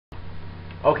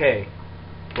Okay,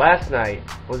 last night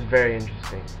was very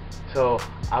interesting. So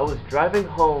I was driving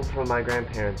home from my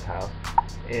grandparents' house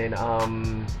in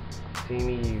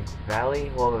Simi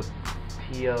Valley, well, the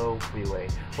TO freeway.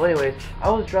 Well, anyways, I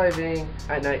was driving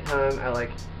at nighttime at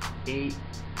like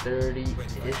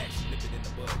 8:30-ish.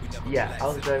 Yeah, I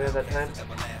was driving at that time,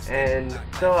 and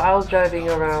so I was driving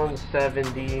around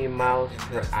 70 miles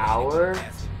per hour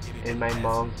in my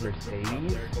mom's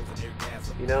Mercedes,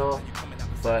 you know,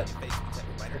 but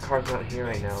her car's not here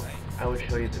right now. I would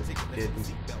show you the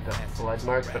blood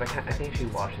marks, but I think she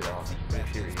washed it off. I think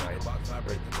she realized.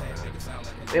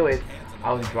 Anyways,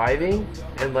 I was driving,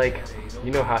 and like,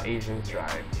 you know how Asians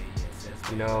drive.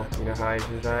 You know how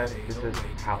Asians drive? This is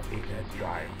how Asians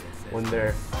drive. When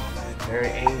they're very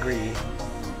angry,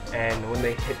 and when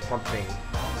they hit something,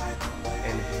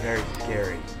 and it's very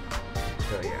scary.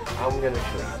 So yeah, I'm gonna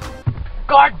show you.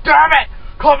 God damn it!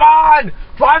 Come on!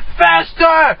 Drive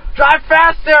faster! Drive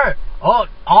faster! Oh,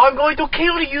 I'm going to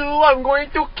kill you! I'm going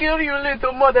to kill you,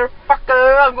 little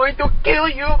motherfucker! I'm going to kill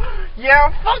you!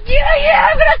 Yeah, fuck you! Yeah,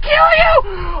 I'm gonna kill you!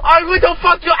 I'm going to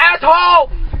fuck you,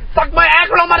 asshole! Suck my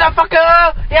aggro,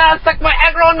 motherfucker! Yeah, suck my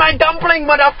aggro on my dumpling,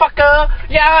 motherfucker!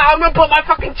 Yeah, I'm gonna put my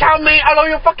fucking chow mein all over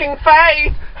your fucking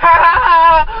face! Ha ha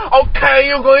ha! Okay,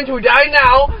 you're going to die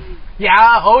now!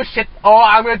 Yeah, oh shit, oh,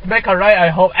 I'm gonna make a right. I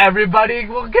hope everybody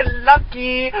will get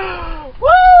lucky.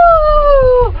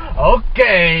 Woo!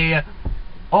 Okay.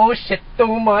 Oh shit,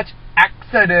 too much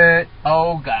accident.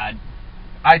 Oh god.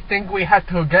 I think we have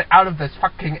to get out of this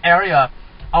fucking area.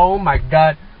 Oh my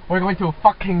god. We're going to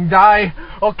fucking die.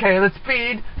 Okay, let's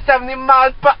speed 70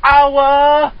 miles per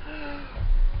hour.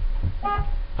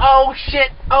 Oh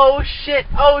shit, oh shit,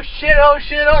 oh shit, oh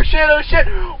shit, oh shit, oh shit.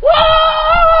 Whoa!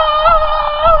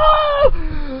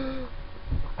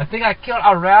 I think I killed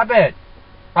a rabbit.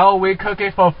 Oh, we're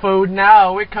cooking for food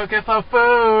now. We're cooking for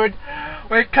food.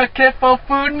 We're cooking for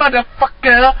food,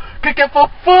 motherfucker. Cooking for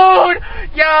food.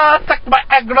 Yeah, suck my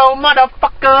aggro,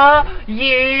 motherfucker.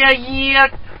 Yeah, yeah.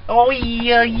 Oh,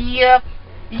 yeah, yeah.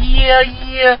 Yeah,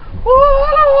 yeah.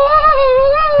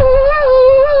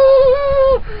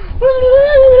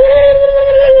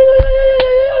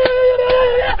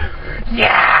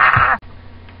 Yeah!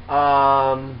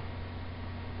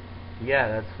 Yeah,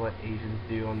 that's what Asians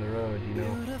do on the road, you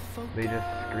know. They just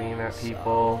scream at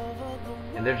people.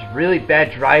 And there's really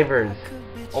bad drivers.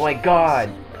 Oh my god.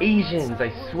 Asians,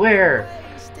 I swear.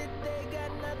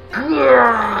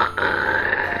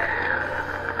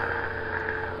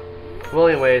 Well,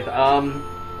 anyways,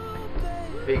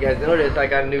 if you guys noticed, I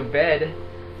got a new bed.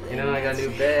 You know, I got a new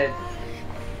bed.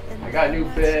 I got a new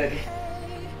bed.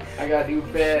 I got a new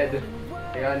bed.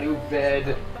 I got a new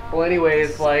bed. Well,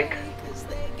 anyways, like,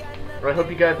 I hope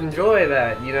you guys enjoy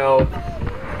that. You know,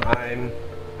 I'm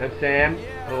Sam.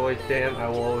 I'm always Sam. I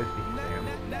will always be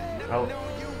Sam.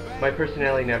 My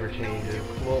personality never changes.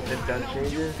 Well, it does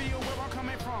changes.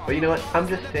 But you know what? I'm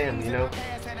just Sam, you know?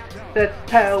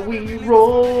 That's how we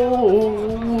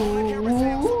roll.